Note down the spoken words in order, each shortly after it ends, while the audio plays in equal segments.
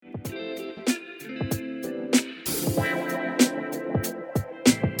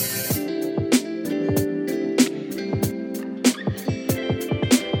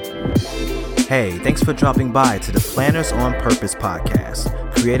Hey, thanks for dropping by to the Planners on Purpose podcast,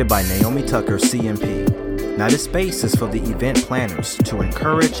 created by Naomi Tucker, CMP. Now, this space is for the event planners to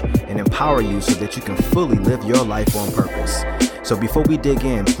encourage and empower you so that you can fully live your life on purpose. So before we dig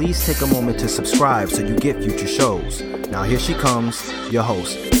in, please take a moment to subscribe so you get future shows. Now, here she comes, your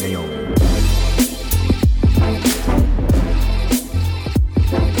host, Naomi.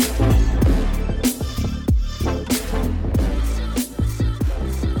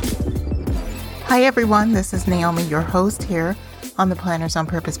 Hi everyone, this is Naomi, your host here on the Planners on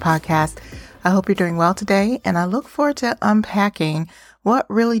Purpose podcast. I hope you're doing well today, and I look forward to unpacking what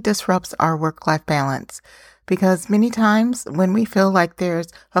really disrupts our work-life balance. Because many times when we feel like there's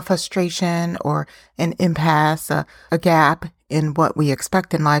a frustration or an impasse, a gap in what we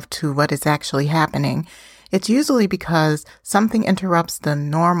expect in life to what is actually happening, it's usually because something interrupts the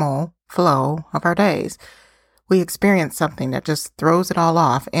normal flow of our days. We experience something that just throws it all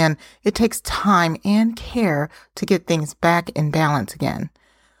off, and it takes time and care to get things back in balance again.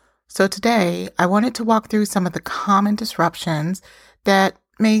 So today, I wanted to walk through some of the common disruptions that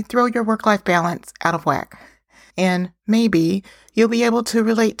may throw your work-life balance out of whack. And maybe you'll be able to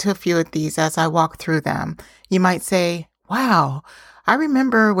relate to a few of these as I walk through them. You might say, wow, I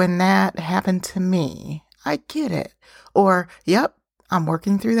remember when that happened to me. I get it. Or, yep, I'm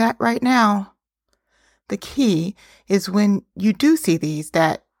working through that right now. The key is when you do see these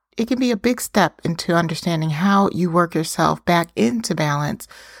that it can be a big step into understanding how you work yourself back into balance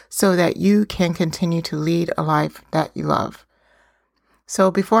so that you can continue to lead a life that you love.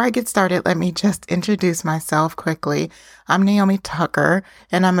 So before I get started, let me just introduce myself quickly. I'm Naomi Tucker,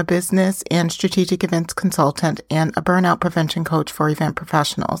 and I'm a business and strategic events consultant and a burnout prevention coach for event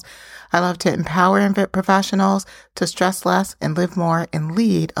professionals. I love to empower event professionals to stress less and live more and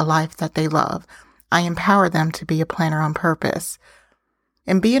lead a life that they love. I empower them to be a planner on purpose.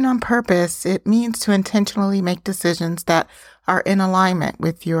 And being on purpose, it means to intentionally make decisions that are in alignment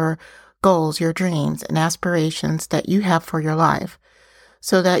with your goals, your dreams, and aspirations that you have for your life,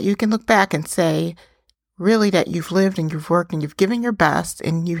 so that you can look back and say, really, that you've lived and you've worked and you've given your best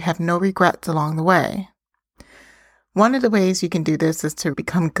and you have no regrets along the way. One of the ways you can do this is to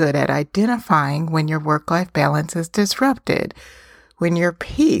become good at identifying when your work-life balance is disrupted, when your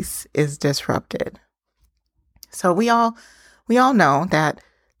peace is disrupted. So we all know that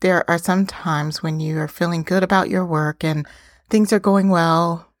there are some times when you are feeling good about your work and things are going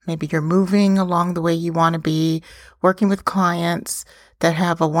well. Maybe you're moving along the way you want to be, working with clients that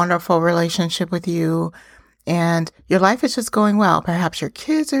have a wonderful relationship with you, and your life is just going well. Perhaps your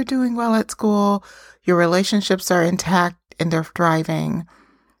kids are doing well at school, your relationships are intact and they're thriving.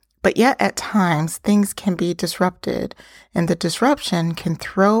 But yet at times things can be disrupted, and the disruption can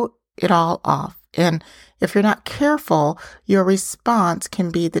throw it all off. And if you're not careful, your response can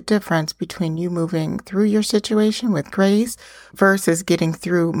be the difference between you moving through your situation with grace versus getting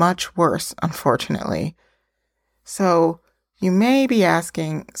through much worse, unfortunately. So you may be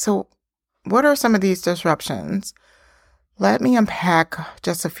asking, so what are some of these disruptions? Let me unpack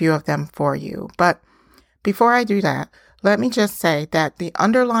just a few of them for you. But before I do that, let me just say that the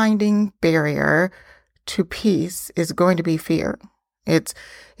underlying barrier to peace is going to be fear. It's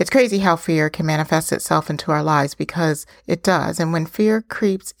crazy how fear can manifest itself into our lives, because it does. And when fear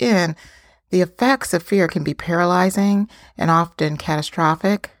creeps in, the effects of fear can be paralyzing and often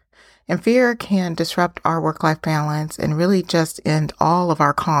catastrophic. And fear can disrupt our work-life balance and really just end all of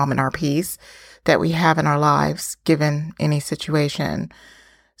our calm and our peace that we have in our lives, given any situation.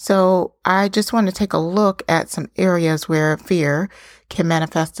 So I just want to take a look at some areas where fear can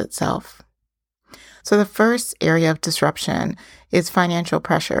manifest itself. So the first area of disruption is financial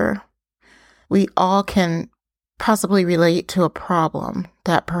pressure. We all can possibly relate to a problem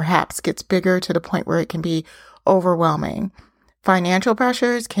that perhaps gets bigger to the point where it can be overwhelming. Financial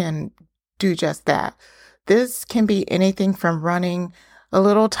pressures can do just that. This can be anything from running a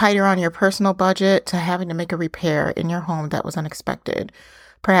little tighter on your personal budget to having to make a repair in your home that was unexpected.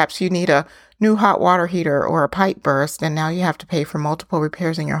 Perhaps you need a new hot water heater or a pipe burst, and now you have to pay for multiple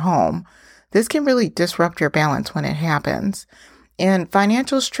repairs in your home. This can really disrupt your balance when it happens. And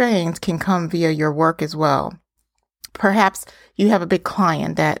financial strains can come via your work as well. Perhaps you have a big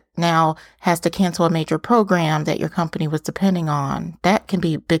client that now has to cancel a major program that your company was depending on. That can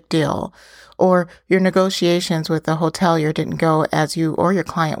be a big deal. Or your negotiations with the hotelier didn't go as you or your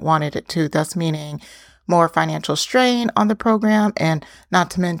client wanted it to, thus meaning more financial strain on the program, and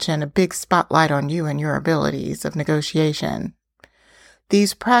not to mention a big spotlight on you and your abilities of negotiation.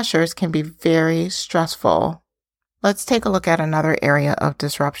 These pressures can be very stressful. Let's take a look at another area of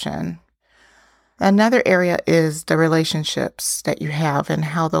disruption. Another area is the relationships that you have and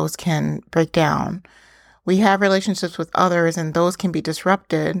how those can break down. We have relationships with others, and those can be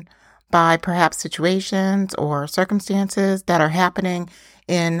disrupted by perhaps situations or circumstances that are happening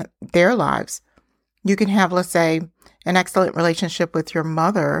in their lives. You can have, let's say, an excellent relationship with your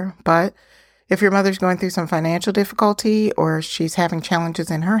mother, but if your mother's going through some financial difficulty or she's having challenges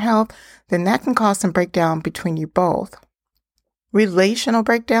in her health, then that can cause some breakdown between you both. Relational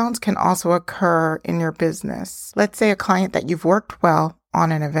breakdowns can also occur in your business. Let's say a client that you've worked well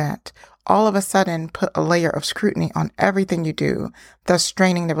on an event all of a sudden put a layer of scrutiny on everything you do, thus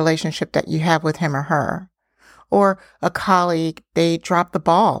straining the relationship that you have with him or her. Or a colleague, they dropped the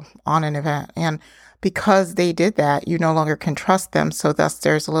ball on an event, and because they did that, you no longer can trust them, so thus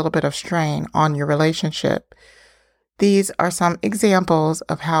there's a little bit of strain on your relationship. These are some examples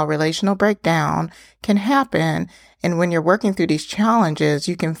of how relational breakdown can happen, and when you're working through these challenges,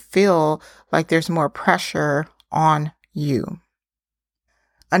 you can feel like there's more pressure on you.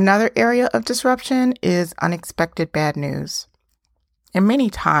 Another area of disruption is unexpected bad news. And many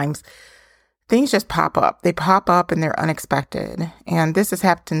times, things just pop up. They pop up and they're unexpected. And this has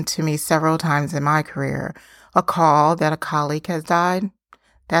happened to me several times in my career. A call that a colleague has died.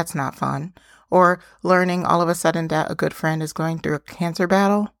 That's not fun. Or learning all of a sudden that a good friend is going through a cancer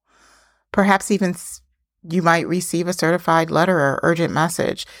battle. Perhaps even you might receive a certified letter or urgent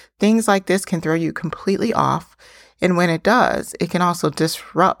message. Things like this can throw you completely off. And when it does, it can also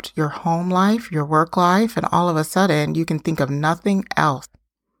disrupt your home life, your work life, and all of a sudden you can think of nothing else.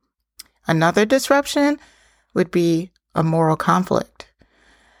 Another disruption would be a moral conflict.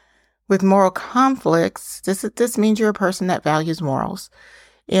 With moral conflicts, this means you're a person that values morals.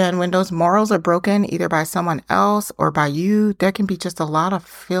 And when those morals are broken either by someone else or by you, there can be just a lot of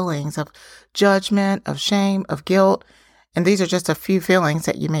feelings of judgment, of shame, of guilt. And these are just a few feelings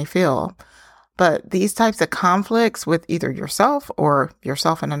that you may feel. But these types of conflicts with either yourself or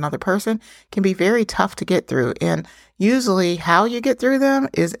yourself and another person can be very tough to get through. And usually how you get through them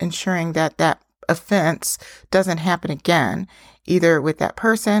is ensuring that that offense doesn't happen again, either with that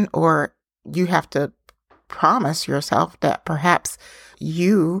person, or you have to promise yourself that perhaps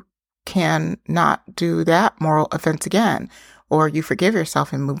you can not do that moral offense again, or you forgive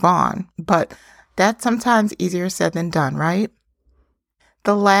yourself and move on. But that's sometimes easier said than done, right?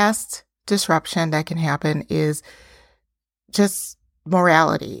 The last disruption that can happen is just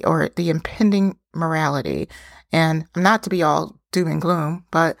morality, or the impending morality. And not to be all doom and gloom,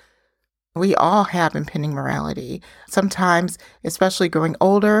 but we all have impending morality. Sometimes, especially growing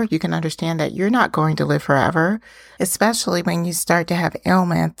older, you can understand that you're not going to live forever, especially when you start to have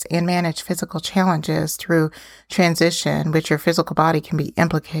ailments and manage physical challenges through transition, which your physical body can be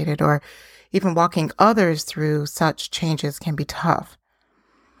implicated, or even walking others through such changes can be tough.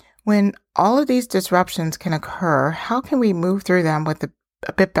 When all of these disruptions can occur, how can we move through them with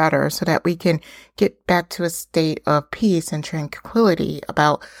a bit better so that we can get back to a state of peace and tranquility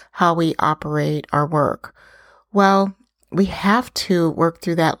about how we operate our work? Well, we have to work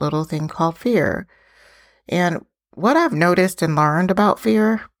through that little thing called fear. And what I've noticed and learned about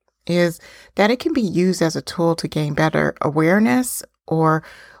fear is that it can be used as a tool to gain better awareness, or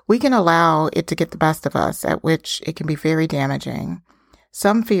we can allow it to get the best of us, at which it can be very damaging.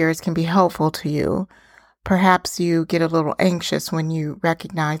 Some fears can be helpful to you. Perhaps you get a little anxious when you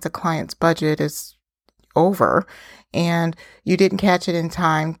recognize a client's budget is over and you didn't catch it in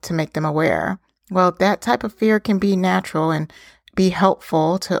time to make them aware. Well, that type of fear can be natural and be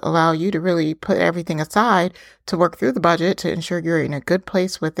helpful to allow you to really put everything aside to work through the budget to ensure you're in a good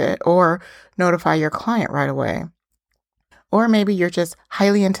place with it, or notify your client right away. Or maybe you're just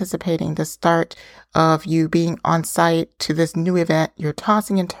highly anticipating the start of you being on site to this new event. You're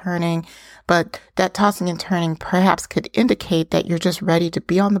tossing and turning, but that tossing and turning perhaps could indicate that you're just ready to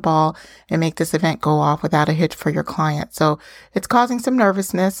be on the ball and make this event go off without a hitch for your client. So it's causing some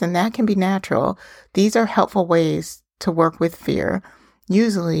nervousness, and that can be natural. These are helpful ways to work with fear.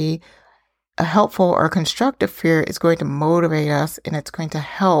 Usually, a helpful or constructive fear is going to motivate us, and it's going to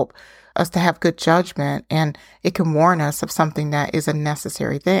help us to have good judgment, and it can warn us of something that is a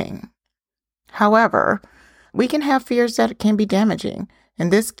necessary thing. However, we can have fears that can be damaging,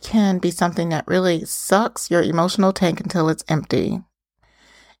 and this can be something that really sucks your emotional tank until it's empty.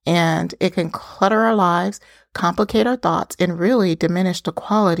 And it can clutter our lives, complicate our thoughts, and really diminish the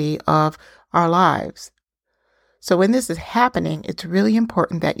quality of our lives. So when this is happening, it's really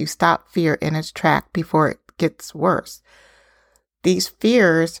important that you stop fear in its track before it gets worse. These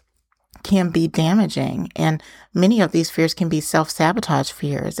fears can be damaging, and many of these fears can be self-sabotage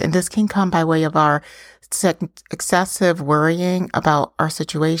fears, and this can come by way of our excessive worrying about our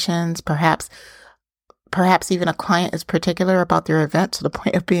situations, perhaps perhaps even a client is particular about their event to the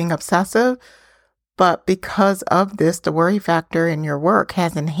point of being obsessive. But because of this, the worry factor in your work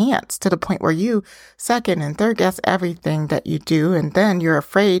has enhanced to the point where you second and third guess everything that you do. And then you're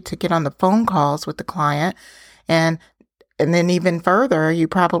afraid to get on the phone calls with the client. And then even further, you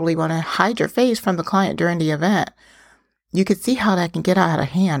probably want to hide your face from the client during the event. You can see how that can get out of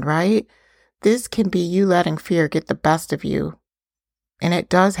hand, right? This can be you letting fear get the best of you. And it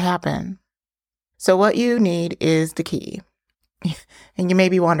does happen. So what you need is the key. And you may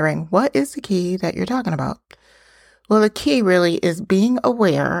be wondering, what is the key that you're talking about? Well, the key really is being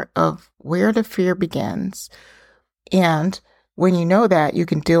aware of where the fear begins. And when you know that, you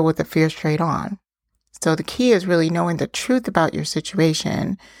can deal with the fear straight on. So the key is really knowing the truth about your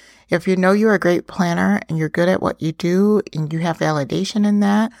situation. If you know you're a great planner and you're good at what you do and you have validation in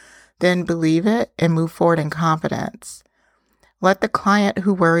that, then believe it and move forward in confidence. Let the client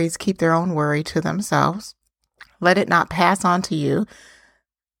who worries keep their own worry to themselves. Let it not pass on to you.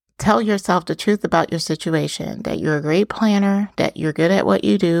 Tell yourself the truth about your situation, that you're a great planner, that you're good at what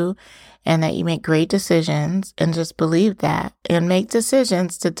you do, and that you make great decisions, and just believe that and make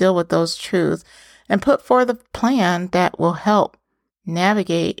decisions to deal with those truths and put forth a plan that will help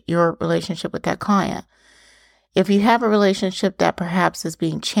navigate your relationship with that client. If you have a relationship that perhaps is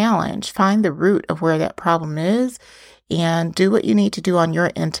being challenged, find the root of where that problem is and do what you need to do on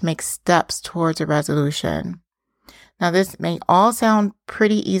your end to make steps towards a resolution. Now, this may all sound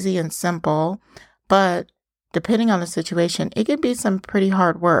pretty easy and simple, but depending on the situation, it can be some pretty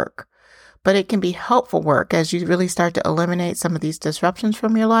hard work. But it can be helpful work as you really start to eliminate some of these disruptions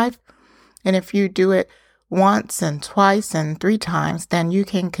from your life. And if you do it once and twice and 3 times, then you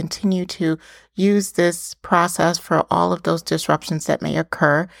can continue to use this process for all of those disruptions that may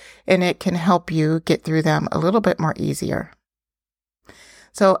occur, and it can help you get through them a little bit more easier.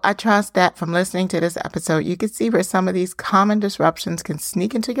 So I trust that from listening to this episode, you can see where some of these common disruptions can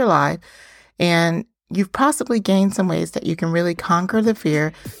sneak into your life, and you've possibly gained some ways that you can really conquer the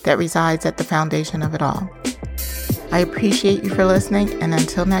fear that resides at the foundation of it all. I appreciate you for listening, and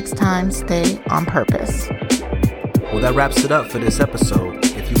until next time, stay on purpose. Well, that wraps it up for this episode.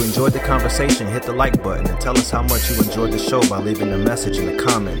 If you enjoyed the conversation, hit the like button and tell us how much you enjoyed the show by leaving a message in the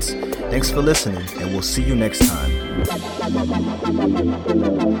comments. Thanks for listening, and we'll see you next time.